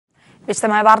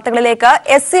വിശദമായ വാർത്തകളിലേക്ക്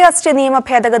എസ്.സി.എസ്.ടി നിയമ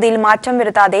ഭേദഗതിയിൽ മാറ്റം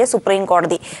വരുത്താതെ സുപ്രീം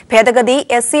കോടതി. ഭേദഗതി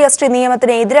എസ്.സി.എസ്.ടി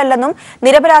നിയമത്തിന് എതിരല്ലെന്നും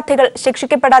നിരപരാധികൾ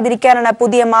ശിക്ഷിക്കപ്പെടാതിരിക്കാനാണ്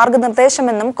പുതിയ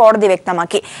മാർഗനിർദ്ദേശമെന്നും കോടതി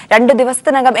വ്യക്തമാക്കി. 2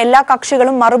 ദിവസത്തിനകം എല്ലാ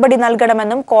കക്ഷികളും മറുപടി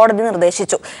നൽകണമെന്നും കോടതി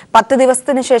നിർദ്ദേശിച്ചു. 10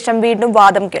 ദിവസത്തിനു ശേഷം വീണ്ടും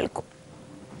വാദം കേൾക്കും.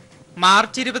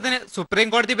 മാർച്ച് 20-ന് സുപ്രീം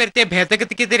കോടതി വരുത്തിയ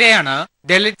ഭേദഗതിക്കെതിരെയാണ്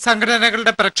ദളിത്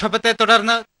സംഘടനകളുടെ പ്രക്ഷോഭത്തെ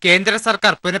തുടർന്ന് കേന്ദ്ര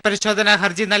സർക്കാർ പുനഃപരിശോധനാ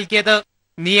ഹർജി നൽകിയത്.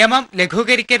 നിയമം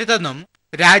ലഘൂകരിക്കരുതെന്നും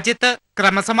രാജ്യത്ത്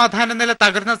ക്രമസമാധാന നില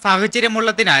തകർന്ന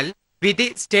സാഹചര്യമുള്ളതിനാൽ വിധി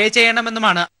stay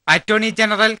ചെയ്യണമെന്നുമാണ് attorney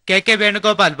general K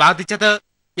Venugopal വാദിച്ചത്.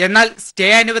 എന്നാൽ സ്റ്റേ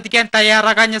അനുവദിക്കാൻ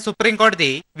തയ്യാറാകാഞ്ഞ സുപ്രീം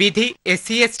കോടതി വിധി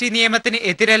എസ്.സി.എസ്.ടി നിയമത്തിന്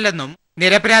എതിരല്ലെന്നും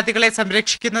നിരപരാധികളെ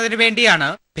സംരക്ഷിക്കുന്നതിനു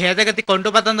വേണ്ടിയാണ് ഭേദഗതി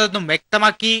കൊണ്ടുവന്നതെന്നും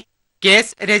വ്യക്തമാക്കി.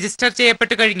 കേസ് രജിസ്റ്റർ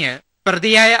ചെയ്യപ്പെട്ടു കഴിഞ്ഞ്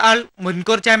പ്രതിയായ ആൾ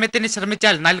മുൻകൂർ ജാമ്യത്തിന്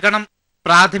ശ്രമിച്ചാൽ നൽകണം.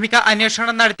 പ്രാഥമിക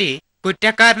അന്വേഷണം നടത്തി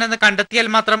കുറ്റക്കാരനെന്ന് കണ്ടെത്തിയാൽ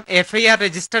മാത്രം എഫ്ഐആർ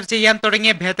രജിസ്റ്റർ ചെയ്യാൻ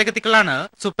തുടങ്ങിയ ഭേദഗതികളാണ്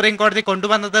സുപ്രീം കോടതി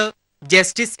കൊണ്ടുവന്നത്.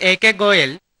 Justice AK.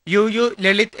 Goyal, U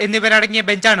Lalit എന്നിവരടങ്ങിയ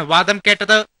ബെഞ്ചാണ് വാദം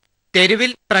കേട്ടത്.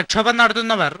 തെരുവിൽ പ്രക്ഷോഭം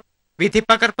നടത്തുന്നവർ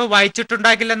വിധിപ്പകർപ്പ്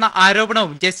വായിച്ചിട്ടുണ്ടാകില്ലെന്ന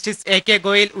ആരോപണവും ജസ്റ്റിസ് എ.കെ.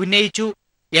 ഗോയൽ ഉന്നയിച്ചു.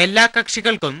 എല്ലാ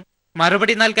കക്ഷികൾക്കും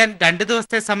മറുപടി നൽകാൻ 2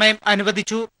 ദിവസത്തെ സമയം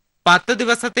അനുവദിച്ചു. 10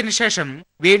 ദിവസത്തിനു ശേഷം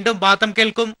വീണ്ടും വാദം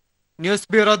കേൾക്കും. News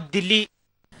bureau, Delhi.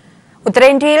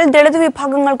 ഉത്തരേന്ത്യയിൽ ദളിത്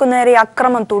വിഭാഗങ്ങൾക്കു നേരെ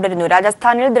അക്രമം തുടരുന്നു.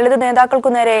 രാജസ്ഥാനിൽ ദളിത് നേതാക്കൾക്കു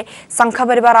നേരെ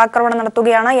സംഘപരിവാർ ആക്രമണം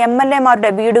നടത്തുകയാണ്.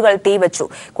 MLAമാരുടെ വീടുകൾ തീവച്ചു.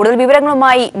 കൂടുതൽ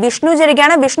വിവരങ്ങളുമായി വിഷ്ണു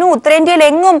ചേരുകയാണ്. വിഷ്ണു, ഉത്തരേന്ത്യയിൽ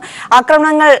എങ്ങും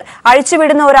ആക്രമണങ്ങൾ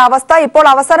അഴിച്ചുവിടുന്ന ഒരു അവസ്ഥ. ഇപ്പോൾ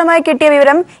അവസാനമായി കിട്ടിയ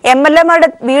വിവരം MLAമാരുടെ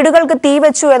വീടുകൾക്ക്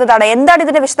തീവച്ചു എന്നതാണ്. എന്താണ്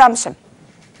ഇതിന്റെ വിശദാംശം?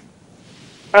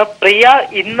 പ്രിയ,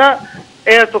 ഇന്ന്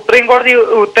സുപ്രീം കോടതി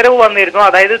ഉത്തരവ് വന്നിരുന്നു.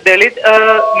 അതായത് ദളിത്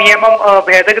നിയമം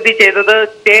ഭേദഗതി ചെയ്തത്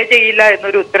സ്റ്റേ ചെയ്യില്ല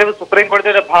എന്നൊരു ഉത്തരവ് സുപ്രീം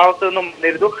കോടതിയുടെ ഭാഗത്തു നിന്നും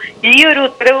വന്നിരുന്നു. ഈ ഒരു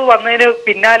ഉത്തരവ് വന്നതിന്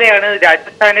പിന്നാലെയാണ്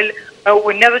രാജസ്ഥാനിൽ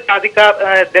ഉന്നത ജാതിക്കാർ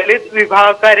ദളിത്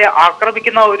വിഭാഗക്കാരെ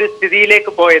ആക്രമിക്കുന്ന ഒരു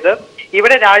സ്ഥിതിയിലേക്ക് പോയത്.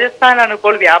 ഇവിടെ രാജസ്ഥാനിലാണ്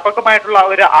ഇപ്പോൾ വ്യാപകമായിട്ടുള്ള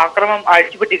ഒരു ആക്രമണം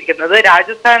അഴിച്ചുവിട്ടിരിക്കുന്നത്.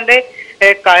 രാജസ്ഥാനിലെ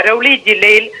കരൗളി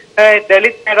ജില്ലയിൽ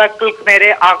ദളിത് നേതാക്കൾക്ക് നേരെ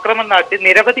ആക്രമണം നടത്തി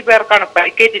നിരവധി പേർക്കാണ്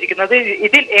പരിക്കേറ്റിരിക്കുന്നത്.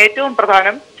 ഇതിൽ ഏറ്റവും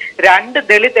പ്രധാനം 2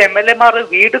 ദളിത് MLAമാരുടെ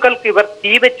വീടുകൾക്ക് ഇവർ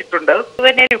തീവച്ചിട്ടുണ്ട്.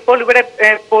 അതുതന്നെ ഇപ്പോൾ ഇവിടെ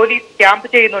പോലീസ് ക്യാമ്പ്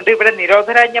ചെയ്യുന്നുണ്ട്. ഇവിടെ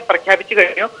നിരോധനാജ്ഞ പ്രഖ്യാപിച്ചു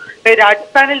കഴിഞ്ഞു.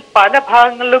 രാജസ്ഥാനിൽ പല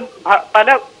ഭാഗങ്ങളിലും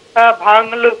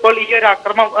ഇപ്പോൾ ഈ ഒരു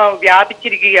അക്രമം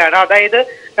വ്യാപിച്ചിരിക്കുകയാണ്. അതായത്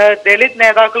ദളിത്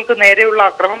നേതാക്കൾക്ക് നേരെയുള്ള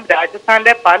അക്രമം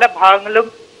രാജസ്ഥാനിലെ പല ഭാഗങ്ങളിലും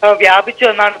വ്യാപിച്ചു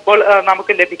എന്നാണ് ഇപ്പോൾ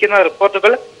നമുക്ക് ലഭിക്കുന്ന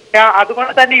റിപ്പോർട്ടുകൾ.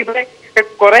 അതുകൊണ്ട് തന്നെ ഇവിടെ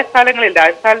കുറെ സ്ഥലങ്ങളിൽ,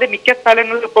 രാജസ്ഥാനിലെ മിക്ക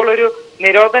സ്ഥലങ്ങളിലും ഇപ്പോൾ ഒരു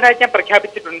നിരോധനാജ്ഞ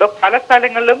പ്രഖ്യാപിച്ചിട്ടുണ്ട്. പല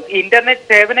സ്ഥലങ്ങളിലും ഇന്റർനെറ്റ്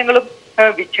സേവനങ്ങളും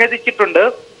വിച്ഛേദിച്ചിട്ടുണ്ട്.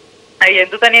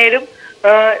 എന്തു തന്നെയായാലും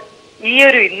ഈ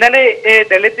ഒരു ഇന്നലെ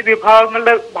ദളിത്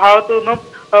വിഭാഗങ്ങളുടെ ഭാഗത്തു നിന്നും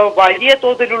വലിയ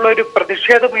തോതിലുള്ള ഒരു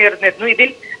പ്രതിഷേധം ഉയർന്നിരുന്നു. ഇതിൽ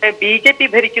BJP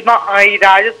ഭരിക്കുന്ന ഈ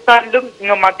രാജസ്ഥാനിലും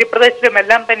മധ്യപ്രദേശിലും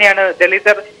എല്ലാം തന്നെയാണ്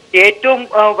ദളിതർ ഏറ്റവും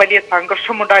വലിയ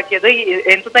സംഘർഷമുണ്ടാക്കിയത്.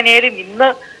 എന്തു തന്നെയായാലും ഇന്ന്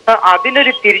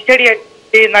അതിനൊരു തിരിച്ചടി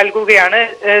നൽകുകയാണ്.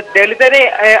 ദളിതരെ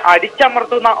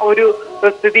അടിച്ചമർത്തുന്ന ഒരു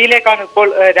സ്ഥിതിയിലേക്കാണ് ഇപ്പോൾ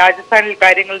രാജസ്ഥാനിൽ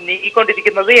കാര്യങ്ങൾ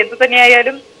നീങ്ങിക്കൊണ്ടിരിക്കുന്നത്. എന്തു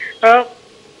തന്നെയായാലും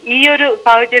ഈ ഒരു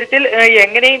സാഹചര്യത്തിൽ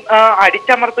എങ്ങനെയും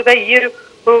അടിച്ചമർത്തുക, ഈ ഒരു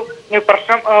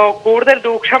പ്രശ്നം കൂടുതൽ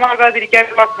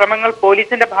രൂക്ഷമാകാതിരിക്കാനുള്ള ശ്രമങ്ങൾ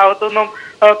പോലീസിന്റെ ഭാഗത്തു നിന്നും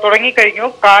തുടങ്ങിക്കഴിഞ്ഞു.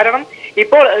 കാരണം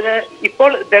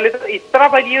ഇപ്പോൾ ദളിതർ ഇത്ര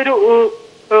വലിയൊരു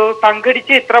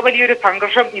സംഘടിച്ച് ഇത്ര വലിയൊരു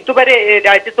സംഘർഷം ഇതുവരെ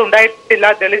രാജ്യത്ത്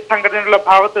ഉണ്ടായിട്ടില്ല ദളിത് സംഘടനകളുടെ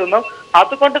ഭാഗത്തു നിന്നും.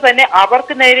 അതുകൊണ്ട് തന്നെ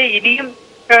അവർക്ക് നേരെ ഇനിയും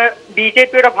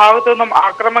BJPയുടെ ഭാഗത്തു നിന്നും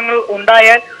ആക്രമണങ്ങൾ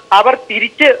ഉണ്ടായാൽ അവർ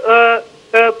തിരിച്ച്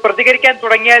പ്രതികരിക്കാൻ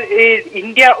തുടങ്ങിയാൽ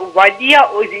ഇന്ത്യ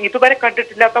ഇതുവരെ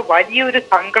കണ്ടിട്ടില്ലാത്ത വലിയൊരു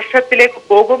സംഘർഷത്തിലേക്ക്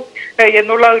പോകും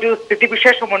എന്നുള്ള ഒരു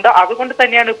സ്ഥിതിവിശേഷമുണ്ട്. അതുകൊണ്ട്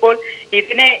തന്നെയാണ് ഇപ്പോൾ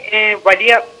ഇതിനെ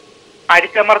വലിയ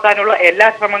അടിച്ചമർത്താനുള്ള എല്ലാ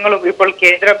ശ്രമങ്ങളും ഇപ്പോൾ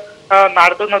കേന്ദ്രം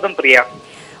നടത്തുന്നതും. പ്രിയ,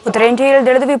 ഉത്തരേന്ത്യയിൽ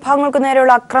ദളിത് വിഭാഗങ്ങൾക്ക്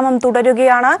നേരെയുള്ള അക്രമം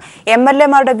തുടരുകയാണ്.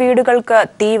 MLAമാരുടെ വീടുകൾക്ക്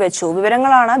തീവച്ചു.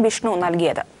 വിവരങ്ങളാണ് വിഷ്ണു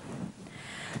നൽകിയത്.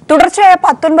 തുടർച്ചയായ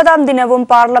 19ാം ദിനവും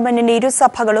പാർലമെന്റിന്റെ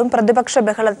ഇരുസഭകളും പ്രതിപക്ഷ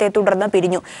ബഹളത്തെ തുടർന്ന്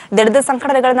പിരിഞ്ഞു. ദളിത്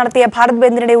സംഘടനകൾ നടത്തിയ ഭാരത്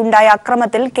ബന്ദിനിടെ ഉണ്ടായ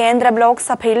അക്രമത്തിൽ കേന്ദ്രം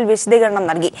ലോക്സഭയിൽ വിശദീകരണം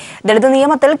നൽകി. ദളിത്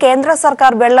നിയമത്തിൽ കേന്ദ്ര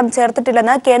സർക്കാർ വെള്ളം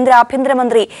ചേർത്തിട്ടില്ലെന്ന് കേന്ദ്ര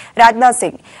ആഭ്യന്തരമന്ത്രി രാജ്നാഥ്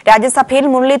സിംഗ്. രാജ്യസഭയിൽ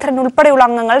മുരളീധരൻ ഉൾപ്പെടെയുള്ള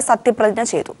അംഗങ്ങൾ സത്യപ്രതിജ്ഞ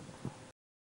ചെയ്തു.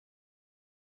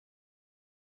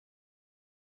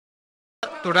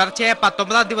 തുടർച്ചയായ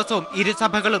 19ാം ദിവസവും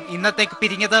ഇരുസഭകളും ഇന്നത്തേക്ക്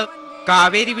പിരിഞ്ഞത്.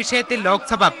 കാവേരി വിഷയത്തിൽ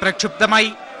ലോക്സഭ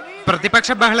പ്രക്ഷുബ്ധമായി.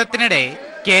 പ്രതിപക്ഷ ബഹളത്തിനിടെ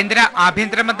കേന്ദ്ര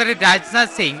ആഭ്യന്തരമന്ത്രി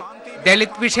രാജ്നാഥ് സിംഗ്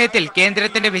ദളിത് വിഷയത്തിൽ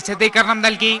കേന്ദ്രത്തിന്റെ വിശദീകരണം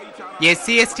നൽകി.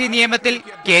 എസ്.സി.എസ്.ടി നിയമത്തിൽ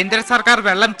കേന്ദ്ര സർക്കാർ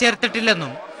വെള്ളം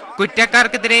ചേർത്തിട്ടില്ലെന്നും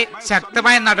കുറ്റക്കാർക്കെതിരെ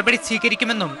ശക്തമായ നടപടി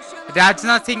സ്വീകരിക്കുമെന്നും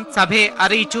രാജ്നാഥ് സിംഗ് സഭയെ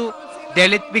അറിയിച്ചു.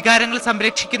 ദളിത് വികാരങ്ങൾ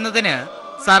സംരക്ഷിക്കുന്നതിന്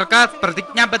സർക്കാർ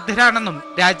പ്രതിജ്ഞാബദ്ധരാണെന്നും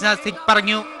രാജ്നാഥ് സിംഗ്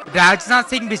പറഞ്ഞു. രാജ്നാഥ്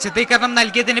സിംഗ് വിശദീകരണം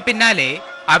നൽകിയതിന് പിന്നാലെ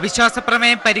അവിശ്വാസ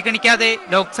പ്രമേയം പരിഗണിക്കാതെ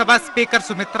ലോക്സഭാ സ്പീക്കർ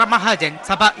സുമിത്ര മഹാജൻ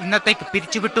സഭ ഇന്നത്തേക്ക്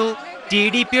പിരിച്ചുവിട്ടു.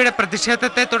 TDPയുടെ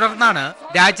പ്രതിഷേധത്തെ തുടർന്നാണ്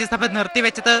രാജ്യസഭ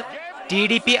നിർത്തിവെച്ചത്.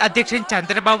 TDP അധ്യക്ഷൻ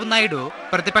ചന്ദ്രബാബു നായിഡു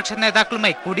പ്രതിപക്ഷ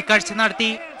നേതാക്കളുമായി കൂടിക്കാഴ്ച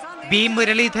നടത്തി. B.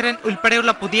 മുരളീധരൻ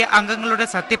ഉൾപ്പെടെയുള്ള പുതിയ അംഗങ്ങളുടെ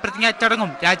സത്യപ്രതിജ്ഞാ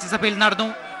ചടങ്ങും രാജ്യസഭയിൽ നടന്നു.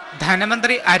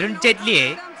 ധനമന്ത്രി അരുൺ ജെയ്റ്റ്ലിയെ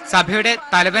സഭയുടെ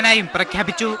തലവനായും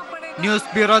പ്രഖ്യാപിച്ചു.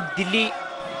 News bureau, Delhi.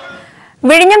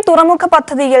 വിഴിഞ്ഞം തുറമുഖ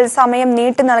പദ്ധതിയിൽ സമയം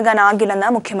നീട്ടി നൽകാനാകില്ലെന്ന്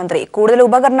മുഖ്യമന്ത്രി. കൂടുതൽ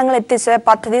ഉപകരണങ്ങൾ എത്തിച്ച്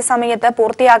പദ്ധതി സമയത്ത്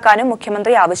പൂർത്തിയാക്കാനും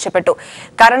മുഖ്യമന്ത്രി ആവശ്യപ്പെട്ടു.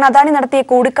 കരൺ അദാനി നടത്തിയ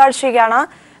കൂടിക്കാഴ്ചയാണ്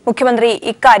മുഖ്യമന്ത്രി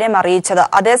ഇക്കാര്യം അറിയിച്ചത്.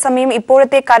 അതേസമയം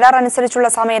ഇപ്പോഴത്തെ കരാർ അനുസരിച്ചുള്ള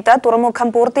സമയത്ത്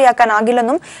തുറമുഖം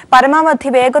പൂർത്തിയാക്കാനാകില്ലെന്നും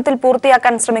പരമാവധി വേഗത്തിൽ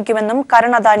പൂർത്തിയാക്കാൻ ശ്രമിക്കുമെന്നും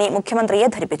കരൺ അദാനി മുഖ്യമന്ത്രിയെ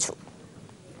ധരിപ്പിച്ചു.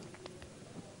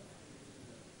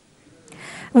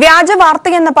 വ്യാജ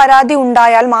വാർത്തയെന്ന പരാതി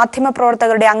ഉണ്ടായാൽ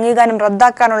മാധ്യമപ്രവർത്തകരുടെ അംഗീകാരം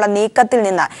റദ്ദാക്കാനുള്ള നീക്കത്തിൽ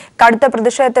നിന്ന് കടുത്ത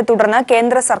പ്രതിഷേധത്തെ തുടർന്ന്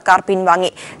കേന്ദ്ര സർക്കാർ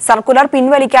പിൻവാങ്ങി. സർക്കുലർ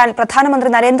പിൻവലിക്കാൻ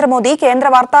പ്രധാനമന്ത്രി നരേന്ദ്രമോദി കേന്ദ്ര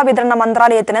വാർത്താ വിതരണ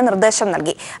മന്ത്രാലയത്തിന് നിർദ്ദേശം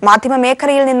നൽകി. മാധ്യമ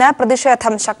മേഖലയിൽ നിന്ന്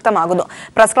പ്രതിഷേധം ശക്തമാകുന്നു.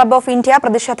 പ്രസ് ക്ലബ് ഓഫ് ഇന്ത്യ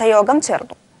പ്രതിഷേധ യോഗം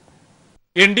ചേർന്നു.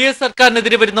 NDA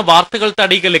സർക്കാരിനെതിരെ വരുന്ന വാർത്തകൾ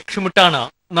തടയുക ലക്ഷ്യമിട്ടാണ്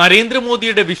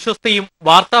നരേന്ദ്രമോദിയുടെ വിശ്വസ്തയും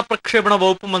വാർത്താ പ്രക്ഷേപണ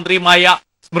വകുപ്പ് മന്ത്രിയുമായ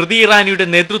സ്മൃതി ഇറാനിയുടെ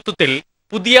നേതൃത്വത്തിൽ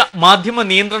പുതിയ മാധ്യമ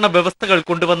നിയന്ത്രണ വ്യവസ്ഥകൾ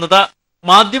കൊണ്ടുവന്നത്.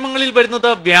 മാധ്യമങ്ങളിൽ വരുന്നത്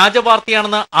വ്യാജ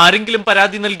വാർത്തയാണെന്ന് ആരെങ്കിലും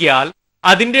പരാതി നൽകിയാൽ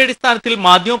അതിന്റെ അടിസ്ഥാനത്തിൽ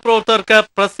മാധ്യമപ്രവർത്തകർക്ക്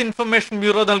പ്രസ് ഇൻഫർമേഷൻ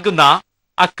ബ്യൂറോ നൽകുന്ന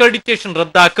അക്രഡിറ്റേഷൻ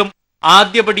റദ്ദാക്കും.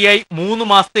 ആദ്യപടിയായി 3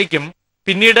 മാസത്തേക്കും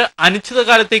പിന്നീട്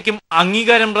അനിശ്ചിതകാലത്തേക്കും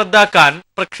അംഗീകാരം റദ്ദാക്കാൻ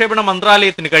പ്രക്ഷേപണ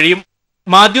മന്ത്രാലയത്തിന് കഴിയും.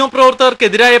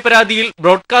 മാധ്യമപ്രവർത്തകർക്കെതിരായ പരാതിയിൽ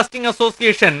broadcasting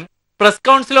association, press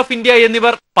council of India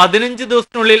എന്നിവർ 15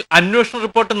 ദിവസത്തിനുള്ളിൽ അന്വേഷണ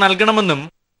റിപ്പോർട്ട് നൽകണമെന്നും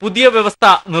പുതിയ വ്യവസ്ഥ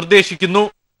നിർദ്ദേശിക്കുന്നു.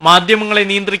 മാധ്യമങ്ങളെ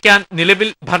നിയന്ത്രിക്കാൻ നിലവിൽ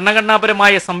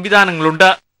ഭരണഘടനാപരമായ സംവിധാനങ്ങളുണ്ട്.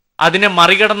 അതിനെ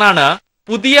മറികടന്നാണ്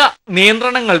പുതിയ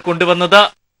നിയന്ത്രണങ്ങൾ കൊണ്ടുവന്നത്.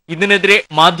 ഇതിനെതിരെ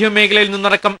മാധ്യമമേഖലയിൽ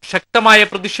നിന്നടക്കം ശക്തമായ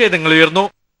പ്രതിഷേധങ്ങൾ ഉയർന്നു.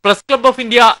 പ്രസ് ക്ലബ് ഓഫ്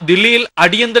ഇന്ത്യ ദില്ലിയിൽ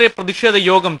അടിയന്തര പ്രതിഷേധ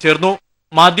യോഗം ചേർന്നു.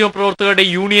 മാധ്യമപ്രവർത്തകരുടെ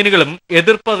യൂണിയനുകളും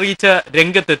എതിർപ്പറിയിച്ച്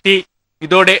രംഗത്തെത്തി.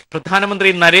 ഇതോടെ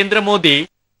പ്രധാനമന്ത്രി നരേന്ദ്രമോദി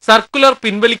സർക്കുലർ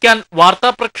പിൻവലിക്കാൻ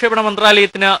വാർത്താ പ്രക്ഷേപണ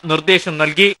മന്ത്രാലയത്തിന് നിർദ്ദേശം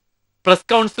നൽകി. പ്രസ്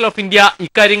കൗൺസിൽ ഓഫ് ഇന്ത്യ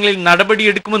ഇക്കാര്യങ്ങളിൽ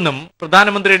നടപടിയെടുക്കുമെന്നും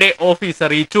പ്രധാനമന്ത്രിയുടെ ഓഫീസ്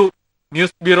അറിയിച്ചു.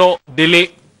 News bureau, Delhi.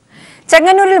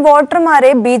 ചെങ്ങന്നൂരിൽ വോട്ടർമാരെ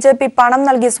BJP പണം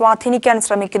നൽകി സ്വാധീനിക്കാൻ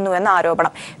ശ്രമിക്കുന്നുവെന്ന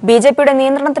ആരോപണം. BJPയുടെ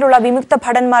നിയന്ത്രണത്തിലുള്ള വിമുക്ത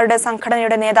ഭടന്മാരുടെ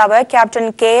സംഘടനയുടെ നേതാവ് ക്യാപ്റ്റൻ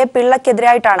KA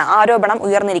പിള്ളയ്ക്കെതിരായിട്ടാണ് ആരോപണം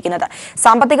ഉയർന്നിരിക്കുന്നത്.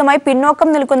 സാമ്പത്തികമായി പിന്നോക്കം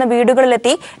നിൽക്കുന്ന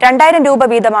വീടുകളിലെത്തി 2000 രൂപ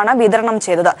വീതമാണ് വിതരണം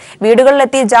ചെയ്തത്.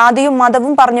 വീടുകളിലെത്തി ജാതിയും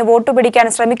മതവും പറഞ്ഞ് വോട്ട് പിടിക്കാൻ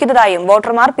ശ്രമിക്കുന്നതായും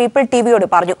വോട്ടർമാർ പീപ്പിൾ TVയോട്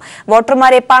പറഞ്ഞു.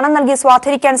 വോട്ടർമാരെ പണം നൽകി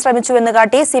സ്വാധീനിക്കാൻ ശ്രമിച്ചുവെന്ന്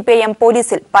കാട്ടി CPIM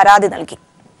പോലീസിൽ പരാതി നൽകി.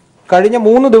 കഴിഞ്ഞ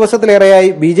 3 ദിവസത്തിലേറെയായി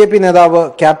BJP നേതാവ്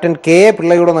ക്യാപ്റ്റൻ KA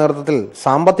പിള്ളയുടെ നേതൃത്വത്തിൽ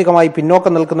സാമ്പത്തികമായി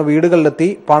പിന്നോക്കം നിൽക്കുന്ന വീടുകളിലെത്തി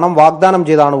പണം വാഗ്ദാനം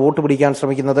ചെയ്താണ് വോട്ട് പിടിക്കാൻ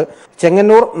ശ്രമിക്കുന്നത്.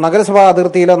 ചെങ്ങന്നൂർ നഗരസഭാ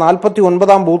അതിർത്തിയിലെ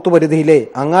 49ാം ബൂത്ത് പരിധിയിലെ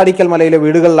അങ്ങാടിക്കൽ മലയിലെ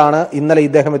വീടുകളിലാണ് ഇന്നലെ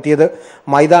ഇദ്ദേഹം എത്തിയത്.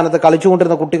 മൈതാനത്ത്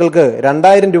കളിച്ചുകൊണ്ടിരുന്ന കുട്ടികൾക്ക്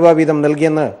 2000 രൂപ വീതം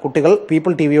നൽകിയെന്ന് കുട്ടികൾ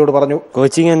പീപ്പിൾ TVയോട് പറഞ്ഞു.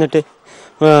 കോച്ചിങ് എന്നിട്ട്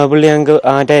പുള്ളി ഞങ്ങൾക്ക്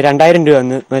മറ്റേ 2000 രൂപ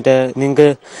വന്ന് മറ്റേ നിങ്ങൾക്ക്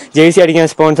ജേഴ്സി അടിക്കാൻ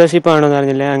സ്പോൺസർഷിപ്പ് ആണോന്ന്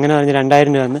പറഞ്ഞില്ല. അങ്ങനെ പറഞ്ഞ്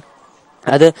 2000 രൂപ വന്ന്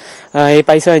അത് ഈ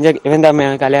പൈസ ഇവന്റെ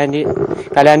അമ്മയാണ്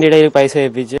കലാന്റിയുടെ പൈസ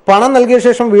ഏൽപ്പിച്ച് പണം നൽകിയ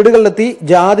ശേഷം വീടുകളിലെത്തി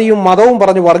ജാതിയും മതവും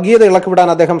പറഞ്ഞ് വർഗീയത ഇളക്കിവിടാൻ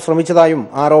അദ്ദേഹം ശ്രമിച്ചതായും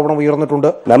ആരോപണം ഉയർന്നിട്ടുണ്ട്.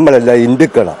 നമ്മളെല്ലാം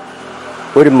ഹിന്ദുക്കളാണ്,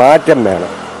 ഒരു മാറ്റം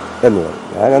വേണം എന്ന് പറഞ്ഞു.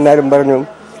 ഞാൻ അന്നേരം പറഞ്ഞു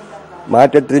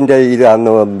മാറ്റത്തിന്റെ ഇത്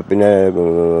അന്ന് പിന്നെ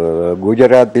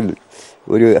ഗുജറാത്തിൽ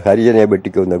ഒരു ഹരിജനെ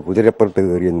വെട്ടിക്കൊന്ന കുതിരപ്പുറത്ത്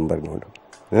കയറിയെന്നും പറഞ്ഞുകൊണ്ട്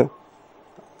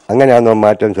അങ്ങനെയാണോ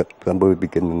മാറ്റം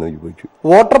സംഭവിപ്പിക്കുന്നതെന്ന് ചോദിച്ചു.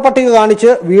 വോട്ടർ പട്ടിക കാണിച്ച്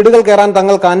വീടുകൾ കയറാൻ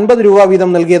തങ്ങൾക്ക് 50 രൂപ വീതം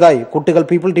നൽകിയതായി കുട്ടികൾ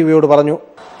പീപ്പിൾ TVയോട് പറഞ്ഞു.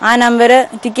 ആ നമ്പര്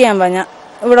ടിക്ക് ചെയ്യാൻ പറഞ്ഞ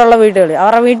ഇവിടെ ഉള്ള വീട്ടുകൾ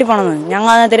അവരുടെ വീട്ടിൽ പണം ഞങ്ങൾ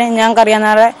അതിന് ഞങ്ങൾക്ക്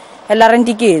അറിയാവുന്നവരെ എല്ലാവരും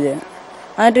ടിക്ക് ചെയ്ത്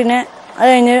എന്നിട്ട് പിന്നെ അത്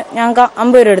കഴിഞ്ഞ് ഞങ്ങൾക്ക്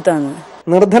 50 രൂപ എടുത്തു തന്നു.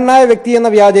 നിർധനായ വ്യക്തി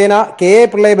എന്ന വ്യാജേന KA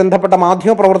പിള്ളയെ ബന്ധപ്പെട്ട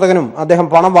മാധ്യമ പ്രവർത്തകനും അദ്ദേഹം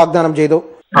പണം വാഗ്ദാനം ചെയ്തു.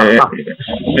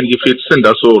 എനിക്ക് ഫിറ്റ്സിന്റെ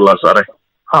അസുഖമുള്ള സാറേ,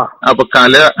 അപ്പൊ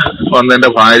കല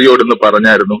വന്നെന്റെ ഭാര്യയോടൊന്ന്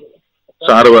പറഞ്ഞായിരുന്നു,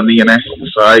 സാറ് വന്നിങ്ങനെ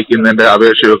സഹായിക്കുന്നതിന്റെ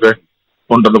അപേക്ഷയൊക്കെ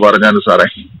ഉണ്ടെന്ന് പറഞ്ഞായിരുന്നു സാറേ.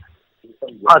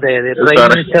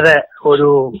 ഒരു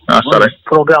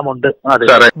പ്രോഗ്രാം ഉണ്ട്.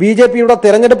 BJPയുടെ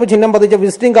തെരഞ്ഞെടുപ്പ് ചിഹ്നം പതിച്ച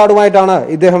വിസിറ്റിംഗ് കാർഡുമായിട്ടാണ്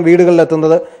ഇദ്ദേഹം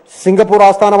വീടുകളിലെത്തുന്നത്. സിംഗപ്പൂർ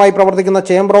ആസ്ഥാനമായി പ്രവർത്തിക്കുന്ന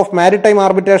chamber of maritime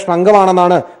arbitration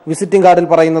അംഗമാണെന്നാണ് visiting കാർഡിൽ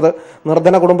പറയുന്നത്.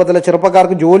 നിർധന കുടുംബത്തിലെ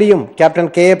ചെറുപ്പക്കാർക്ക് ജോലിയും ക്യാപ്റ്റൻ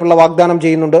KA പിള്ള വാഗ്ദാനം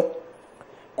ചെയ്യുന്നുണ്ട്.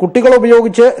 കുട്ടികൾ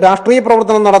ഉപയോഗിച്ച് രാഷ്ട്രീയ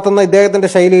പ്രവർത്തനം നടത്തുന്ന ഇദ്ദേഹത്തിന്റെ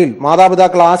ശൈലിയിൽ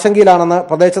മാതാപിതാക്കൾ ആശങ്കയിലാണെന്ന്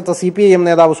പ്രദേശത്തെ CPIM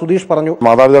നേതാവ് സുധീഷ് പറഞ്ഞു.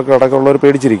 മാതാപിതാക്കൾ അടക്കമുള്ളവർ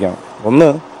പേടിച്ചിരിക്കുകയാണ്. ഒന്ന്,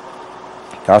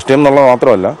 രാഷ്ട്രീയം എന്നുള്ളത്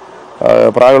മാത്രമല്ല,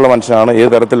 പ്രായമുള്ള മനുഷ്യനാണ്,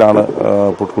 ഏത് തരത്തിലാണ്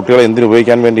കുട്ടികളെ എന്തിനു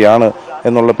ഉപയോഗിക്കാൻ വേണ്ടിയാണ്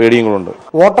എന്നുള്ള പേടിയുകളുണ്ട്.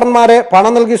 വോട്ടർമാരെ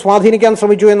പണം നൽകി സ്വാധീനിക്കാൻ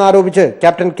ശ്രമിച്ചു എന്നാരോപിച്ച്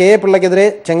ക്യാപ്റ്റൻ KA പിള്ളയ്ക്കെതിരെ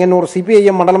ചെങ്ങന്നൂർ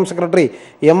CPIM മണ്ഡലം സെക്രട്ടറി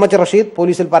MH റഷീദ്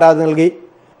പോലീസിൽ പരാതി നൽകി.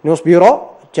 News bureau,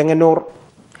 Chengannur.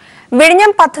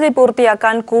 വിഴിഞ്ഞം പദ്ധതി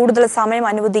പൂർത്തിയാക്കാൻ കൂടുതൽ സമയം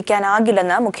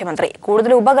അനുവദിക്കാനാകില്ലെന്ന് മുഖ്യമന്ത്രി.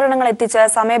 കൂടുതൽ ഉപകരണങ്ങൾ എത്തിച്ച്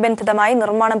സമയബന്ധിതമായി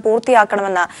നിർമ്മാണം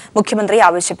പൂർത്തിയാക്കണമെന്ന് മുഖ്യമന്ത്രി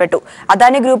ആവശ്യപ്പെട്ടു.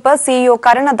 അദാനി ഗ്രൂപ്പ് സിഇഒ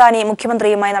കരൺ അദാനി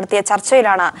മുഖ്യമന്ത്രിയുമായി നടത്തിയ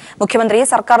ചർച്ചയിലാണ് മുഖ്യമന്ത്രി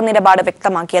സർക്കാർ നിലപാട്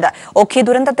വ്യക്തമാക്കിയത്. ഓഖി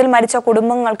ദുരന്തത്തിൽ മരിച്ച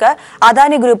കുടുംബങ്ങൾക്ക്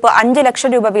അദാനി ഗ്രൂപ്പ് 5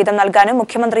 ലക്ഷം രൂപ വീതം നൽകാനും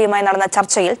മുഖ്യമന്ത്രിയുമായി നടന്ന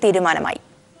ചർച്ചയിൽ തീരുമാനമായി.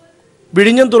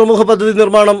 വിഴിഞ്ഞം തുറമുഖ പദ്ധതി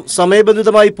നിർമ്മാണം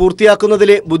സമയബന്ധിതമായി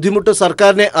പൂർത്തിയാക്കുന്നതിലെ ബുദ്ധിമുട്ട്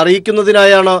സർക്കാരിനെ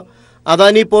അറിയിക്കുന്നതിനായാണ്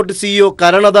അദാനി പോർട്ട് സിഇഒ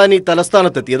കരൺ അദാനി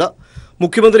തലസ്ഥാനത്തെത്തിയത്.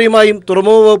 മുഖ്യമന്ത്രിയുമായും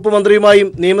തുറമുഖ വകുപ്പ് മന്ത്രിയുമായും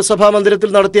നിയമസഭാ മന്ദിരത്തിൽ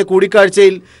നടത്തിയ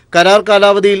കൂടിക്കാഴ്ചയിൽ കരാർ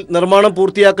കാലാവധിയിൽ നിർമ്മാണം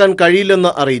പൂർത്തിയാക്കാൻ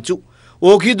കഴിയില്ലെന്ന് അറിയിച്ചു.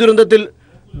 ഓഖി ദുരന്തത്തിൽ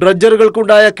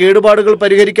ഡ്രഡ്ജറുകൾക്കുണ്ടായ കേടുപാടുകൾ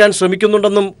പരിഹരിക്കാൻ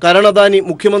ശ്രമിക്കുന്നുണ്ടെന്നും കരൺ അദാനി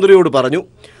മുഖ്യമന്ത്രിയോട് പറഞ്ഞു.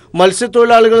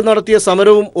 മത്സ്യത്തൊഴിലാളികൾ നടത്തിയ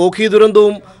സമരവും ഓഖി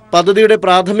ദുരന്തവും പദ്ധതിയുടെ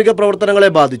പ്രാഥമിക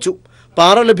പ്രവർത്തനങ്ങളെ ബാധിച്ചു.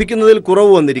 പാറ ലഭിക്കുന്നതിൽ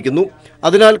കുറവ് വന്നിരിക്കുന്നു.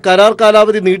 അതിനാൽ കരാർ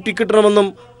കാലാവധി നീട്ടിക്കിട്ടണമെന്നും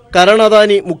കരൺ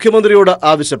അദാനി മുഖ്യമന്ത്രിയോട്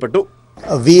ആവശ്യപ്പെട്ടു.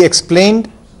 We explained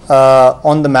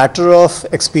on the matter of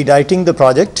expediting the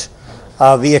project.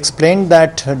 We explained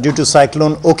that due to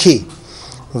cyclone Okhi,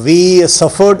 we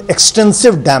suffered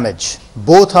extensive damage.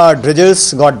 Both our dredgers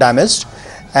got damaged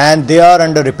and they are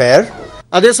under repair.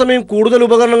 അതേസമയം കൂടുതൽ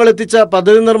ഉപകരണങ്ങൾ എത്തിച്ച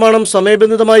പദ്ധതി നിർമ്മാണം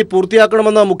സമയബന്ധിതമായി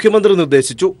പൂർത്തിയാക്കണമെന്ന് മുഖ്യമന്ത്രി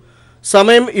നിർദ്ദേശിച്ചു.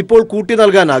 സമയം ഇപ്പോൾ കൂട്ടി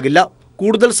നൽകാനാകില്ല.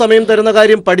 കൂടുതൽ സമയം തരുന്ന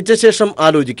കാര്യം പഠിച്ച ശേഷം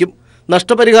ആലോചിക്കും.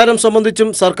 നഷ്ടപരിഹാരം സംബന്ധിച്ചും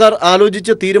സർക്കാർ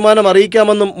ആലോചിച്ച് തീരുമാനം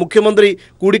അറിയിക്കാമെന്നും മുഖ്യമന്ത്രി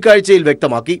കൂടിക്കാഴ്ചയിൽ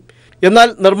വ്യക്തമാക്കി. എന്നാൽ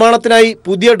നിർമ്മാണത്തിനായി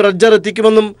പുതിയ ഡ്രഡ്ജർ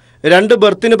എത്തിക്കുമെന്നും 2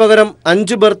 ബർത്തിന് പകരം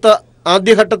 5 ബർത്ത്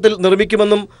ആദ്യഘട്ടത്തിൽ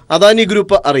നിർമ്മിക്കുമെന്നും അദാനി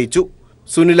ഗ്രൂപ്പ് അറിയിച്ചു.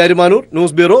 Sunil Arimanur,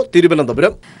 news bureau,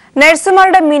 Thiruvananthapuram.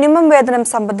 നഴ്സുമാരുടെ minimum വേതനം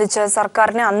സംബന്ധിച്ച്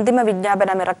സർക്കാരിന് അന്തിമ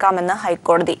വിജ്ഞാപനം ഇറക്കാമെന്ന്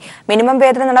ഹൈക്കോടതി. മിനിമം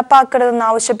വേതനം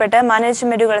നടപ്പാക്കരുതെന്നാവശ്യപ്പെട്ട്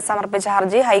മാനേജ്മെന്റുകൾ സമർപ്പിച്ച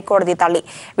ഹർജി ഹൈക്കോടതി തള്ളി.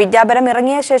 വിജ്ഞാപനം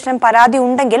ഇറങ്ങിയ ശേഷം പരാതി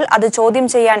ഉണ്ടെങ്കിൽ അത് ചോദ്യം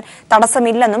ചെയ്യാൻ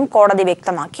തടസ്സമില്ലെന്നും കോടതി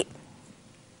വ്യക്തമാക്കി.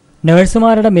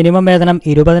 നഴ്സുമാരുടെ മിനിമം വേതനം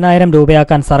 20,000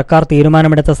 രൂപയാക്കാൻ സർക്കാർ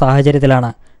തീരുമാനമെടുത്ത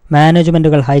സാഹചര്യത്തിലാണ്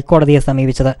മാനേജ്മെന്റുകൾ ഹൈക്കോടതിയെ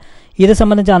സമീപിച്ചത്. ഇത്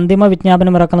സംബന്ധിച്ച് അന്തിമ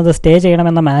വിജ്ഞാപനം ഇറക്കുന്നത് സ്റ്റേ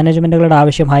ചെയ്യണമെന്ന മാനേജ്മെന്റുകളുടെ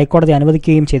ആവശ്യം ഹൈക്കോടതി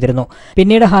അനുവദിക്കുകയും ചെയ്തിരുന്നു.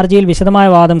 പിന്നീട് ഹർജിയിൽ വിശദമായ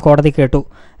വാദം കോടതി കേട്ടു.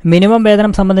 മിനിമം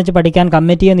വേതനം സംബന്ധിച്ച് പഠിക്കാൻ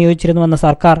കമ്മിറ്റിയെ നിയോഗിച്ചിരുന്നുവെന്ന്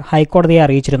സർക്കാർ ഹൈക്കോടതിയെ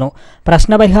അറിയിച്ചിരുന്നു.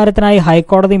 പ്രശ്നപരിഹാരത്തിനായി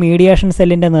ഹൈക്കോടതി മീഡിയേഷൻ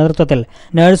സെല്ലിന്റെ നേതൃത്വത്തിൽ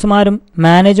നഴ്സുമാരും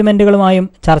മാനേജ്മെന്റുകളുമായും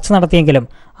ചർച്ച നടത്തിയെങ്കിലും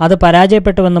അത്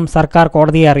പരാജയപ്പെട്ടുവെന്നും സർക്കാർ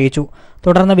കോടതിയെ അറിയിച്ചു.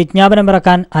 തുടർന്ന് വിജ്ഞാപനം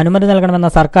ഇറക്കാൻ അനുമതി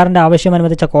നൽകണമെന്ന സർക്കാരിന്റെ ആവശ്യം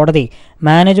അനുവദിച്ച കോടതി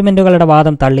മാനേജ്മെന്റുകളുടെ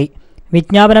വാദം തള്ളി.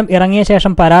 വിജ്ഞാപനം ഇറങ്ങിയ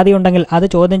ശേഷം പരാതിയുണ്ടെങ്കിൽ അത്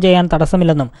ചോദ്യം ചെയ്യാൻ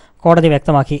തടസ്സമില്ലെന്നും കോടതി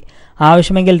വ്യക്തമാക്കി.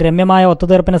 ആവശ്യമെങ്കിൽ രമ്യമായ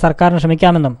ഒത്തുതീർപ്പിന് സർക്കാരിന്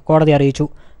ശ്രമിക്കാമെന്നും കോടതി അറിയിച്ചു.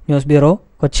 News bureau,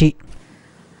 Kochi.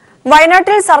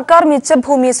 വയനാട്ടിൽ സർക്കാർ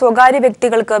മിച്ചഭൂമി സ്വകാര്യ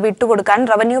വ്യക്തികൾക്ക് വിട്ടുകൊടുക്കാൻ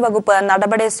റവന്യൂ വകുപ്പ്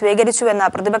നടപടി സ്വീകരിച്ചുവെന്ന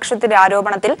പ്രതിപക്ഷത്തിന്റെ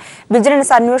ആരോപണത്തിൽ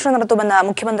വിജിലൻസ് അന്വേഷണം നടത്തുമെന്ന്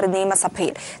മുഖ്യമന്ത്രി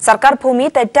നിയമസഭയിൽ. സർക്കാർ ഭൂമി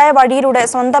തെറ്റായ വഴിയിലൂടെ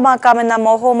സ്വന്തമാക്കാമെന്ന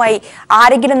മോഹവുമായി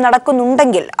ആരെങ്കിലും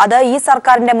നടക്കുന്നുണ്ടെങ്കിൽ അത് ഈ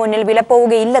സർക്കാരിന്റെ മുന്നിൽ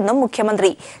വിലപ്പോവുകയില്ലെന്നും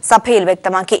മുഖ്യമന്ത്രി സഭയിൽ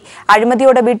വ്യക്തമാക്കി.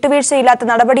 അഴിമതിയോട് വിട്ടുവീഴ്ചയില്ലാത്ത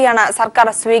നടപടിയാണ് സർക്കാർ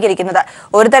സ്വീകരിക്കുന്നത്.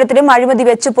 ഒരു തരത്തിലും അഴിമതി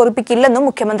വെച്ച് പൊറിപ്പിക്കില്ലെന്നും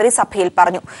മുഖ്യമന്ത്രി സഭയിൽ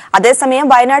പറഞ്ഞു. അതേസമയം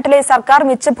വയനാട്ടിലെ സർക്കാർ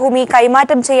മിച്ചഭൂമി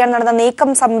കൈമാറ്റം ചെയ്യാൻ നടന്ന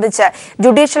നീക്കം സംബന്ധിച്ച്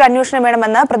ജുഡീഷ്യൽ അന്വേഷണം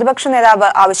വേണമെന്ന് പ്രതിപക്ഷ നേതാവ്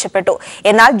ആവശ്യപ്പെട്ടു.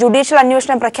 എന്നാൽ ജുഡീഷ്യൽ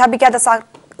അന്വേഷണം പ്രഖ്യാപിക്കാത്ത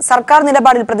സർക്കാർ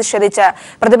നിലപാടിൽ പ്രതിഷേധിച്ച്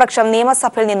പ്രതിപക്ഷം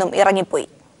നിയമസഭയിൽ നിന്നും ഇറങ്ങിപ്പോയി.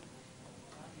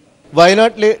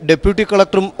 വയനാട്ടിലെ ഡെപ്യൂട്ടി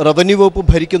കളക്ടറും റവന്യൂ വകുപ്പ്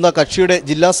ഭരിക്കുന്ന കക്ഷിയുടെ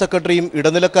ജില്ലാ സെക്രട്ടറിയും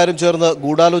ഇടനിലക്കാരും ചേർന്ന്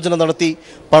ഗൂഢാലോചന നടത്തി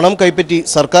പണം കൈപ്പറ്റി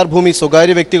സർക്കാർ ഭൂമി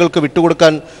സ്വകാര്യ വ്യക്തികൾക്ക്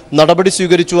വിട്ടുകൊടുക്കാൻ നടപടി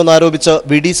സ്വീകരിച്ചുവെന്നാരോപിച്ച്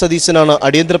വി.ഡി. സതീശനാണ്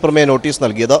അടിയന്തര പ്രമേയ നോട്ടീസ്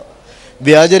നൽകിയത്.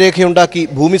 വ്യാജരേഖയുണ്ടാക്കി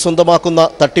ഭൂമി സ്വന്തമാക്കുന്ന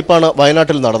തട്ടിപ്പാണ്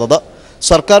വയനാട്ടിൽ നടന്നത്.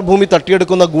 സർക്കാർ ഭൂമി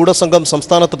തട്ടിയെടുക്കുന്ന ഗൂഢസംഘം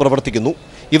സംസ്ഥാനത്ത് പ്രവർത്തിക്കുന്നു.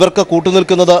 ഇവർക്ക്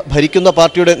കൂട്ടുനിൽക്കുന്നത് ഭരിക്കുന്ന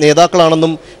പാർട്ടിയുടെ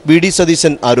നേതാക്കളാണെന്നും വി.ഡി.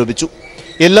 സതീശൻ ആരോപിച്ചു.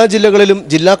 എല്ലാ ജില്ലകളിലും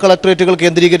ജില്ലാ കളക്ടറേറ്റുകൾ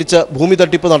കേന്ദ്രീകരിച്ച് ഭൂമി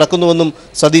തട്ടിപ്പ് നടക്കുന്നുവെന്നും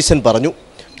സതീശൻ പറഞ്ഞു.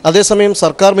 അതേസമയം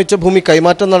സർക്കാർ മിച്ചഭൂമി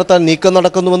കൈമാറ്റം നടത്താൻ നീക്കം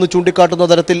നടക്കുന്നുവെന്ന് ചൂണ്ടിക്കാട്ടുന്ന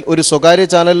തരത്തിൽ ഒരു സ്വകാര്യ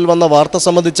ചാനലിൽ വന്ന വാർത്ത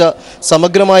സംബന്ധിച്ച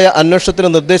സമഗ്രമായ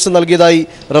അന്വേഷണത്തിന് നിർദ്ദേശം നൽകിയതായി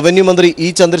റവന്യൂ മന്ത്രി ഇ.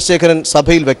 ചന്ദ്രശേഖരൻ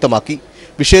സഭയിൽ വ്യക്തമാക്കി.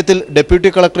 വിഷയത്തിൽ ഡെപ്യൂട്ടി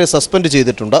കളക്ടറെ സസ്പെൻഡ്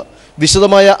ചെയ്തിട്ടുണ്ട്.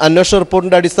 വിശദമായ അന്വേഷണ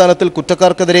റിപ്പോർട്ടിന്റെ അടിസ്ഥാനത്തിൽ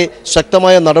കുറ്റക്കാർക്കെതിരെ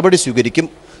ശക്തമായ നടപടി സ്വീകരിക്കും.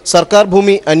 സർക്കാർ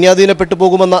ഭൂമി അന്യാധീനപ്പെട്ടു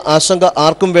പോകുമെന്ന ആശങ്ക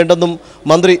ആർക്കും വേണ്ടെന്നും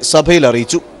മന്ത്രി സഭയിൽ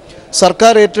അറിയിച്ചു.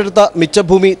 സർക്കാർ ഏറ്റെടുത്ത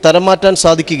മിച്ചഭൂമി തരം മാറ്റാൻ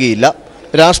സാധിക്കുകയില്ല.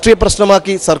 രാഷ്ട്രീയ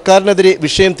പ്രശ്നമാക്കി സർക്കാരിനെതിരെ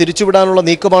വിഷയം തിരിച്ചുവിടാനുള്ള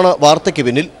നീക്കമാണ് വാർത്തയ്ക്ക്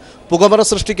പിന്നിൽ. പുകമറ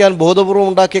സൃഷ്ടിക്കാൻ ബോധപൂർവം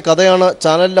ഉണ്ടാക്കിയ കഥയാണ്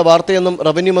ചാനലിലെ വാർത്തയെന്നും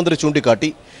റവന്യൂ മന്ത്രി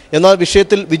ചൂണ്ടിക്കാട്ടി. എന്നാൽ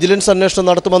വിഷയത്തിൽ വിജിലൻസ് അന്വേഷണം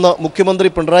നടത്തുമെന്ന് മുഖ്യമന്ത്രി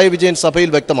പിണറായി വിജയൻ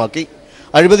സഭയിൽ വ്യക്തമാക്കി.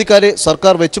 അഴിമതിക്കാരെ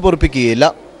സർക്കാർ വെച്ചുപൊറിപ്പിക്കുകയില്ല.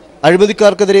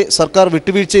 അഴിമതിക്കാർക്കെതിരെ സർക്കാർ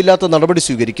വിട്ടുവീഴ്ചയില്ലാത്ത നടപടി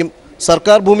സ്വീകരിക്കും.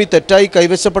 സർക്കാർ ഭൂമി തെറ്റായി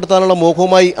കൈവശപ്പെടുത്താനുള്ള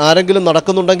മോഹവുമായി ആരെങ്കിലും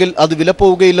നടക്കുന്നുണ്ടെങ്കിൽ അത്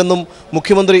വിലപ്പോവുകയില്ലെന്നും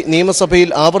മുഖ്യമന്ത്രി നിയമസഭയിൽ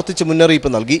ആവർത്തിച്ച് മുന്നറിയിപ്പ്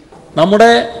നൽകി.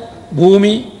 നമ്മുടെ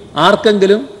ഭൂമി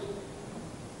ആർക്കെങ്കിലും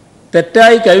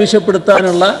തെറ്റായി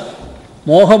കൈവശപ്പെടുത്താനുള്ള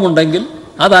മോഹമുണ്ടെങ്കിൽ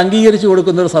അത് അംഗീകരിച്ചു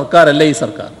കൊടുക്കുന്ന ഒരു സർക്കാരല്ല ഈ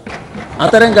സർക്കാർ.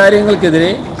 അത്തരം കാര്യങ്ങൾക്കെതിരെ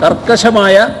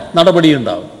കർക്കശമായ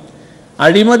നടപടിയുണ്ടാവും.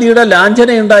 അഴിമതിയുടെ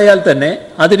ലാഞ്ചനയുണ്ടായാൽ തന്നെ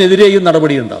അതിനെതിരെയും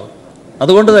നടപടിയുണ്ടാവും.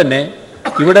 അതുകൊണ്ട് തന്നെ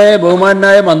ഇവിടെ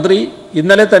ബഹുമാനായ മന്ത്രി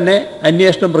ഇന്നലെ തന്നെ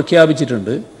അന്വേഷണം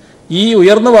പ്രഖ്യാപിച്ചിട്ടുണ്ട്. ഈ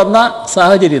ഉയർന്നു വന്ന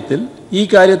സാഹചര്യത്തിൽ ഈ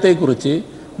കാര്യത്തെക്കുറിച്ച്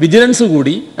വിജിലൻസ്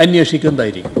കൂടി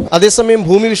അന്വേഷിക്കുന്നതായിരിക്കും. അതേസമയം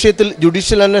ഭൂമി വിഷയത്തിൽ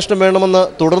ജുഡീഷ്യൽ അന്വേഷണം വേണമെന്ന്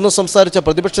തുടർന്ന് സംസാരിച്ച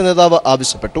പ്രതിപക്ഷ നേതാവ്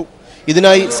ആവശ്യപ്പെട്ടു.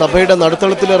 ഇതിനായി സഭയുടെ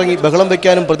നടുത്തളത്തിലിറങ്ങി ബഹളം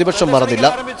വയ്ക്കാനും പ്രതിപക്ഷം മറന്നില്ല.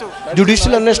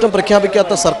 ജുഡീഷ്യൽ അന്വേഷണം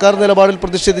പ്രഖ്യാപിക്കാത്ത സർക്കാർ നിലപാടിൽ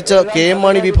പ്രതിഷേധിച്ച KM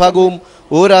മാണി വിഭാഗവും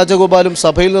O രാജഗോപാലും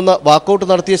സഭയിൽ നിന്ന് വാക്കൌട്ട്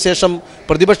നടത്തിയ ശേഷം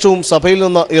പ്രതിപക്ഷവും സഭയിൽ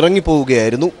നിന്ന്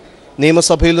ഇറങ്ങിപ്പോവുകയായിരുന്നു.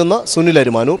 നിയമസഭയിൽ നിന്ന് സുനിൽ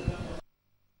അരുമാനൂർ.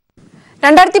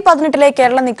 2018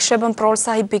 കേരള നിക്ഷേപം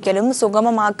പ്രോത്സാഹിപ്പിക്കലും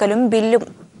സുഗമമാക്കലും ബില്ലും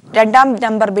രണ്ടാം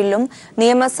നമ്പർ ബില്ലും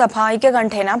നിയമസഭ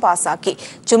ഐക്യകണ്ഠേന പാസാക്കി.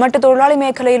 ചുമട്ടുതൊഴിലാളി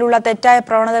മേഖലയിലുള്ള തെറ്റായ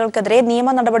പ്രവണതകൾക്കെതിരെ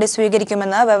നിയമ നടപടി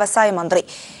സ്വീകരിക്കുമെന്ന് വ്യവസായ മന്ത്രി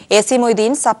AC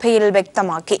മൊയ്തീൻ സഭയിൽ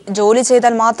വ്യക്തമാക്കി. ജോലി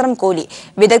ചെയ്താൽ മാത്രം കൂലി,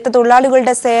 വിദഗ്ധ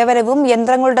തൊഴിലാളികളുടെ സേവനവും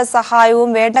യന്ത്രങ്ങളുടെ സഹായവും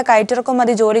വേണ്ട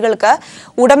കയറ്റിറക്കുമതി ജോലികൾക്ക്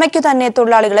ഉടമയ്ക്കു തന്നെ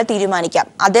തൊഴിലാളികളെ തീരുമാനിക്കാം.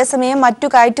 അതേസമയം മറ്റു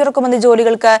കയറ്റിറക്കുമതി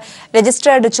ജോലികൾക്ക്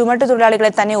രജിസ്ട്രേർഡ്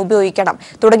ചുമട്ടുതൊഴിലാളികളെ തന്നെ ഉപയോഗിക്കണം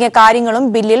തുടങ്ങിയ കാര്യങ്ങളും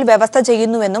ബില്ലിൽ വ്യവസ്ഥ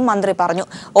ചെയ്യുന്നുവെന്നും മന്ത്രി പറഞ്ഞു.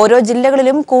 ഓരോ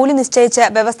ജില്ലകളിലും കൂലി നിശ്ചയിച്ച്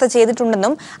വ്യവസ്ഥ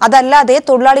ചെയ്തിട്ടുണ്ടെന്നും അതല്ലാതെ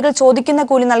തൊഴിലാളികൾ ചോദിക്കുന്ന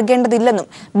കൂലി നൽകേണ്ടതില്ലെന്നും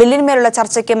ബില്ലിന്മേലുള്ള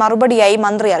ചർച്ചയ്ക്ക് മറുപടിയായി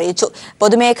മന്ത്രി അറിയിച്ചു.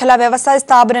 പൊതുമേഖലാ വ്യവസായ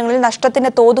സ്ഥാപനങ്ങളിൽ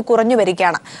നഷ്ടത്തിന്റെ തോത് കുറഞ്ഞു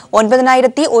വരികയാണ്.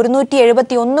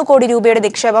 9,171 കോടി രൂപയുടെ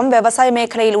നിക്ഷേപം വ്യവസായ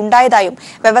മേഖലയിൽ ഉണ്ടായതായും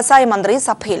വ്യവസായ മന്ത്രി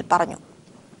സഭയിൽ പറഞ്ഞു.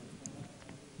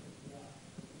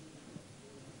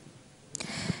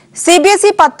 CBSE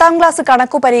 10ാം ക്ലാസ്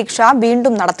കണക്കു പരീക്ഷ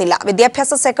വീണ്ടും നടത്തില്ല.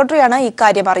 വിദ്യാഭ്യാസ സെക്രട്ടറിയാണ്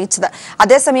ഇക്കാര്യം അറിയിച്ചത്.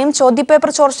 അതേസമയം ചോദ്യപേപ്പർ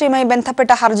ചോർച്ചയുമായി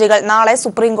ബന്ധപ്പെട്ട ഹർജികൾ നാളെ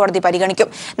സുപ്രീംകോടതി പരിഗണിക്കും.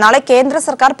 നാളെ കേന്ദ്ര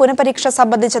സർക്കാർ പുനഃപരീക്ഷ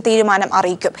സംബന്ധിച്ച തീരുമാനം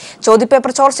അറിയിക്കും.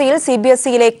 ചോദ്യപേപ്പർ ചോർച്ചയിൽ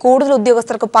CBSEയിലെ കൂടുതൽ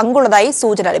ഉദ്യോഗസ്ഥർക്ക് പങ്കുള്ളതായി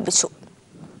സൂചന ലഭിച്ചു.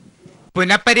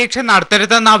 പുനഃപരീക്ഷ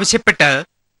നടത്തരുതെന്നാവശ്യപ്പെട്ട്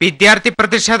വിദ്യാർത്ഥി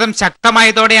പ്രതിഷേധം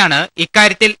ശക്തമായതോടെയാണ്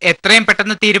ഇക്കാര്യത്തിൽ എത്രയും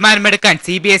പെട്ടെന്ന് തീരുമാനമെടുക്കാൻ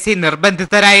CBSE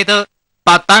നിർബന്ധിതരായത്.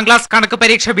 10ാം ക്ലാസ് കണക്ക്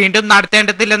പരീക്ഷ വീണ്ടും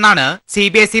നടത്തേണ്ടതില്ലെന്നാണ്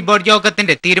CBSE ബോർഡ്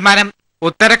യോഗത്തിന്റെ തീരുമാനം.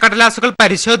 ഉത്തരക്കടലാസുകൾ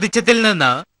പരിശോധിച്ചതിൽ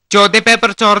നിന്ന്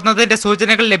ചോദ്യപേപ്പർ ചോർന്നതിന്റെ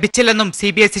സൂചനകൾ ലഭിച്ചില്ലെന്നും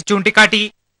CBSE ചൂണ്ടിക്കാട്ടി.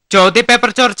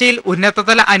 ചോദ്യപേപ്പർ ചോർച്ചയിൽ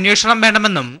ഉന്നതതല അന്വേഷണം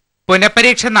വേണമെന്നും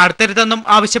പുനഃപരീക്ഷ നടത്തരുതെന്നും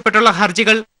ആവശ്യപ്പെട്ടുള്ള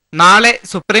ഹർജികൾ നാളെ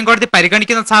സുപ്രീംകോടതി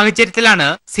പരിഗണിക്കുന്ന സാഹചര്യത്തിലാണ്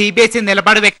CBSE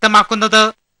നിലപാട് വ്യക്തമാക്കുന്നത്.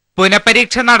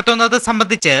 പുനഃപരീക്ഷ നടത്തുന്നത്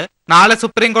സംബന്ധിച്ച് നാളെ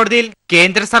സുപ്രീംകോടതിയിൽ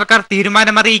കേന്ദ്ര സർക്കാർ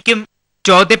തീരുമാനമറിയിക്കും.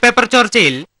 ചോദ്യപേപ്പർ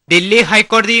ചോർച്ചയിൽ ദില്ലി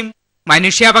ഹൈക്കോടതിയും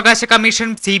മനുഷ്യാവകാശ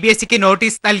കമ്മീഷനും CBSEക്ക്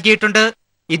നോട്ടീസ് നൽകിയിട്ടുണ്ട്.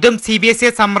 ഇതും CBSE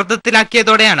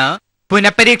സമ്മർദ്ദത്തിലാക്കിയതോടെയാണ്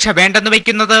പുനഃപരീക്ഷ വേണ്ടെന്ന്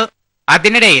വയ്ക്കുന്നത്.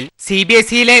 അതിനിടയിൽ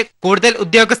CBSEയിലെ കൂടുതൽ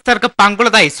ഉദ്യോഗസ്ഥർക്ക്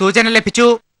പങ്കുള്ളതായി സൂചന ലഭിച്ചു.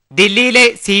 ദില്ലിയിലെ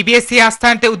CBSE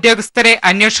ആസ്ഥാനത്തെ ഉദ്യോഗസ്ഥരെ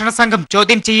അന്വേഷണ സംഘം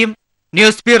ചോദ്യം ചെയ്യും.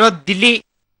 News bureau, Delhi.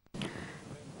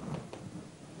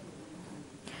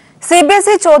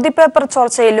 CBSE ചോദ്യപേപ്പർ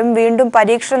ചോർച്ചയിലും വീണ്ടും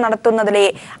പരീക്ഷ നടത്തുന്നതിലെ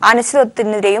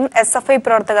അനിശ്ചിതത്വത്തിനെതിരെയും SFI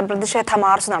പ്രവർത്തകർ പ്രതിഷേധ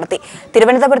മാർച്ച് നടത്തി.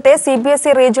 തിരുവനന്തപുരത്തെ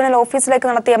CBSE റീജിയണൽ ഓഫീസിലേക്ക്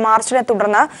നടത്തിയ മാർച്ചിനെ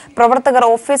തുടർന്ന് പ്രവർത്തകർ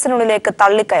ഓഫീസിനുള്ളിലേക്ക്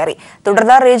തള്ളിക്കയറി.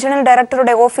 തുടർന്ന് റീജിയണൽ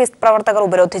ഡയറക്ടറുടെ ഓഫീസ് പ്രവർത്തകർ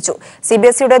ഉപരോധിച്ചു.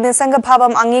 CBSEയുടെ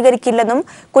നിസ്സംഗഭാവം അംഗീകരിക്കില്ലെന്നും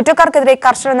കുറ്റക്കാർക്കെതിരെ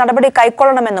കർശന നടപടി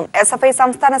കൈക്കൊള്ളണമെന്നും SFI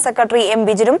സംസ്ഥാന സെക്രട്ടറി M.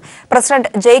 വിജിനും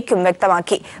പ്രസിഡന്റ് ജയ്ക്കും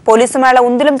വ്യക്തമാക്കി. പോലീസുമായുള്ള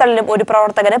ഉന്തിലും തള്ളിലും ഒരു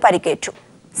പ്രവർത്തകന് പരിക്കേറ്റു.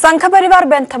 സംഘപരിവാർ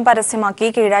ബന്ധം പരസ്യമാക്കി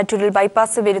കീഴാറ്റൂരിൽ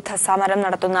ബൈപ്പാസ് വിരുദ്ധ സമരം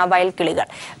നടത്തുന്ന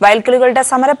വയൽക്കിളികളുടെ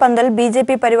സമരപ്പന്തൽ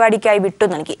BJP പരിപാടിക്കായി വിട്ടു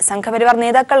നൽകി. സംഘപരിവാർ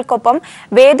നേതാക്കൾക്കൊപ്പം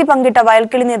വേദി പങ്കിട്ട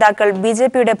വയൽക്കിളി നേതാക്കൾ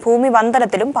BJPയുടെ ഭൂമി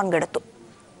വന്ദനത്തിലും പങ്കെടുത്തു.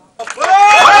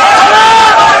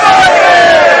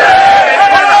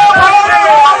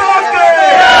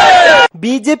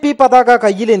 BJP പതാക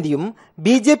കയ്യിലേന്തിയും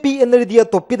BJP എന്നെഴുതിയ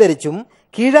തൊപ്പി ധരിച്ചും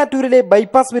കീഴാറ്റൂരിലെ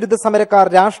ബൈപ്പാസ് വിരുദ്ധ സമരക്കാർ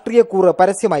രാഷ്ട്രീയ കൂറ്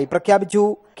പരസ്യമായി പ്രഖ്യാപിച്ചു.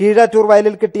 കീഴാറ്റൂർ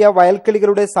വയലിൽ കിട്ടിയ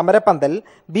വയൽക്കിളികളുടെ സമരപ്പന്തൽ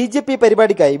BJP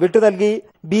പരിപാടിക്കായി വിട്ടുനൽകി.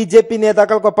 BJP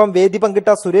നേതാക്കൾക്കൊപ്പം വേദി പങ്കിട്ട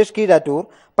സുരേഷ് കീഴാറ്റൂർ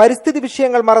പരിസ്ഥിതി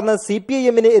വിഷയങ്ങൾ മറന്ന്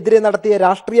CPIMന് എതിരെ നടത്തിയ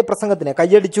രാഷ്ട്രീയ പ്രസംഗത്തിന്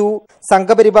കയ്യടിച്ചു.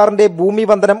 സംഘപരിവാറിന്റെ ഭൂമി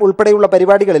വന്ദനം ഉൾപ്പെടെയുള്ള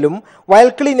പരിപാടികളിലും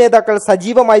വയൽക്കിളി നേതാക്കൾ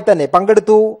സജീവമായി തന്നെ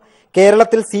പങ്കെടുത്തു.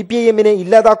 കേരളത്തിൽ CPIMനെ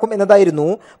ഇല്ലാതാക്കും എന്നതായിരുന്നു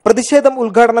പ്രതിഷേധം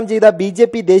ഉദ്ഘാടനം ചെയ്ത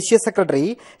BJP ദേശീയ സെക്രട്ടറി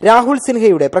രാഹുൽ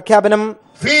സിൻഹയുടെ പ്രഖ്യാപനം.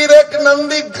 फिर एक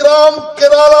नंदीग्राम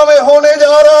केरला में होने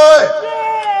जा रहा है.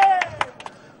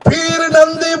 फिर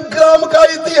नंदीग्राम का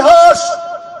इतिहास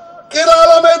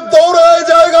केरला में दोहराया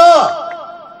जाएगा.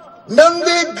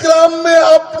 नंदीग्राम में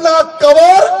अपना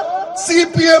कबर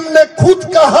CPM ने खुद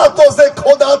का हाथों से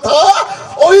खोदा था.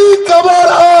 वही कबर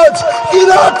आज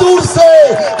किरातूर से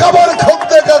कबर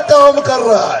खोदने का काम कर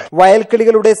रहा है.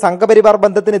 വയൽക്കിളികളുടെ സംഘപരിവാർ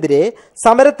ബന്ധത്തിനെതിരെ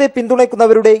സമരത്തെ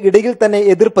പിന്തുണയ്ക്കുന്നവരുടെ ഇടയിൽ തന്നെ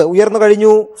എതിർപ്പ് ഉയർന്നു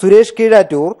കഴിഞ്ഞു. സുരേഷ്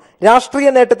കീഴാറ്റൂർ രാഷ്ട്രീയ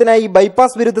നേട്ടത്തിനായി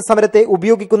ബൈപ്പാസ് വിരുദ്ധ സമരത്തെ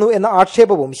ഉപയോഗിക്കുന്നു എന്ന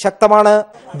ആക്ഷേപവും ശക്തമാണ്.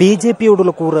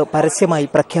 BJPയോടുള്ള കൂറ് പരസ്യമായി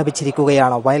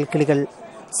പ്രഖ്യാപിച്ചിരിക്കുകയാണ് വയൽക്കിളികൾ.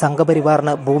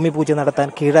 സംഘപരിവാറിന് ഭൂമിപൂജ നടത്താൻ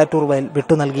കീഴാറ്റൂർ വയൽ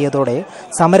വിട്ടു നൽകിയതോടെ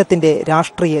സമരത്തിന്റെ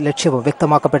രാഷ്ട്രീയ ലക്ഷ്യവും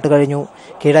വ്യക്തമാക്കപ്പെട്ടു കഴിഞ്ഞു.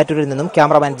 കീഴാറ്റൂരിൽ നിന്നും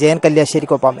ക്യാമറാമാൻ ജയൻ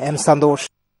കല്യാശ്ശേരിക്കൊപ്പം എം സന്തോഷ്.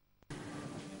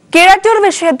 കീഴാറ്റൂർ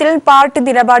വിഷയത്തിൽ പാർട്ടി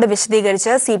നിലപാട്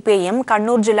വിശദീകരിച്ച് സിപിഐഎം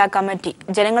കണ്ണൂർ ജില്ലാ കമ്മിറ്റി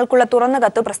ജനങ്ങൾക്കുള്ള തുറന്ന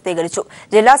കത്ത് പ്രസിദ്ധീകരിച്ചു.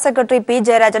 ജില്ലാ സെക്രട്ടറി പി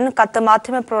ജയരാജൻ കത്ത്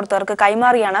മാധ്യമപ്രവർത്തകർക്ക്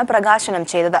കൈമാറിയാണ് പ്രകാശനം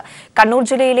ചെയ്തത്. കണ്ണൂർ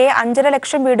ജില്ലയിലെ 5.5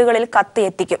 ലക്ഷം വീടുകളിൽ കത്ത്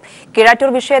എത്തിക്കും. കീഴാറ്റൂർ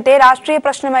വിഷയത്തെ രാഷ്ട്രീയ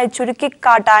പ്രശ്നമായി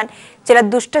ചുരുക്കിക്കാട്ടാൻ ചില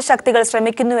ദുഷ്ടശക്തികൾ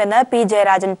ശ്രമിക്കുന്നുവെന്ന് പി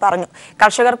ജയരാജൻ പറഞ്ഞു.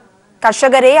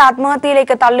 കർഷകരെ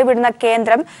ആത്മഹത്യയിലേക്ക് തള്ളിവിടുന്ന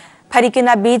കേന്ദ്രം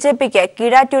ഭരിക്കുന്ന ബിജെപിക്ക്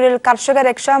കീഴാറ്റൂരിൽ കർഷക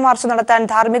രക്ഷാ മാർച്ച് നടത്താൻ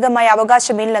ധാർമ്മികമായ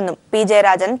അവകാശമില്ലെന്നും പി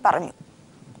ജയരാജൻ പറഞ്ഞു.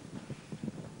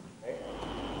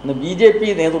 ബിജെപി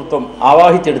നേതൃത്വം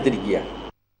ആവാഹിച്ചെടുത്തിരിക്കുകയാണ്.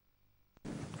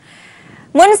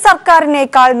 മുൻ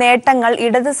സർക്കാരിനേക്കാൾ നേട്ടങ്ങൾ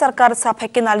ഇടത് സർക്കാർ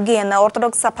സഭയ്ക്ക് നൽകിയെന്ന്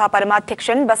ഓർത്തഡോക്സ് സഭ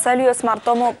പരമാധ്യക്ഷൻ ബസാലിയോസ്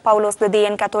മാർത്തോമോ പൗലോസ്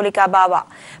ദ്വിതീയൻ കത്തോലിക്ക ബാവ.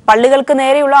 പള്ളികൾക്ക്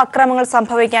നേരെയുള്ള അക്രമങ്ങൾ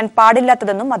സംഭവിക്കാൻ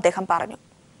പാടില്ലാത്തതെന്നും അദ്ദേഹം പറഞ്ഞു.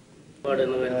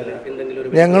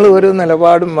 ഞങ്ങൾ ഒരു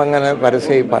നിലപാടും അങ്ങനെ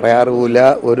പരസ്യമായി പറയാറുമില്ല,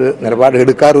 ഒരു നിലപാട്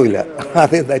എടുക്കാറുമില്ല.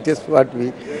 അത് ദാറ്റ് ഈസ് വാട്ട് വി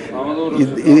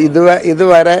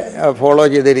ഇതുവരെ ഫോളോ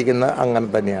ചെയ്തിരിക്കുന്ന അങ്ങനെ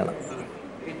തന്നെയാണ്.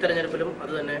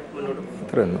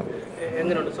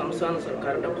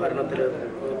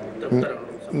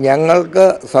 ഞങ്ങൾക്ക്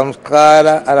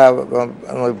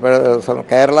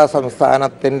കേരള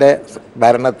സംസ്ഥാനത്തിൻ്റെ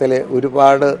ഭരണത്തിൽ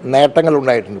ഒരുപാട് നേട്ടങ്ങൾ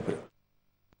ഉണ്ടായിട്ടുണ്ട്. ഇപ്പോൾ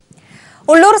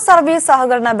ഉള്ളൂർ സർവീസ്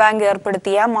സഹകരണ ബാങ്ക്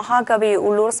ഏർപ്പെടുത്തിയ മഹാകവി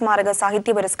ഉള്ളൂർ സ്മാരക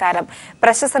സാഹിത്യ പുരസ്കാരം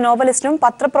പ്രശസ്ത നോവലിസ്റ്റും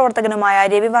പത്രപ്രവർത്തകനുമായ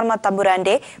രവിവർമ്മ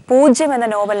തമ്പുരാന്റെ പൂജ്യം എന്ന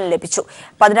നോവലിന് ലഭിച്ചു.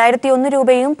 10,001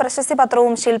 രൂപയും പ്രശസ്തി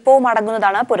പത്രവും ശില്പവും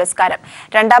അടങ്ങുന്നതാണ് പുരസ്കാരം.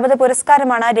 രണ്ടാമത്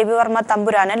പുരസ്കാരമാണ് രവിവർമ്മ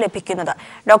തമ്പുരാന് ലഭിക്കുന്നത്.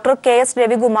 Doctor KS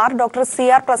Ravikumar, doctor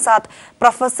CR Prasad,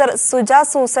 professor Suja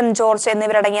Susan George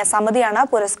എന്നിവരടങ്ങിയ സമിതിയാണ്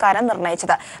പുരസ്കാരം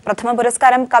നിർണയിച്ചത്. പ്രഥമ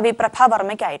പുരസ്കാരം കവി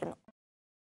പ്രഭാവർമ്മയ്ക്കായിരുന്നു.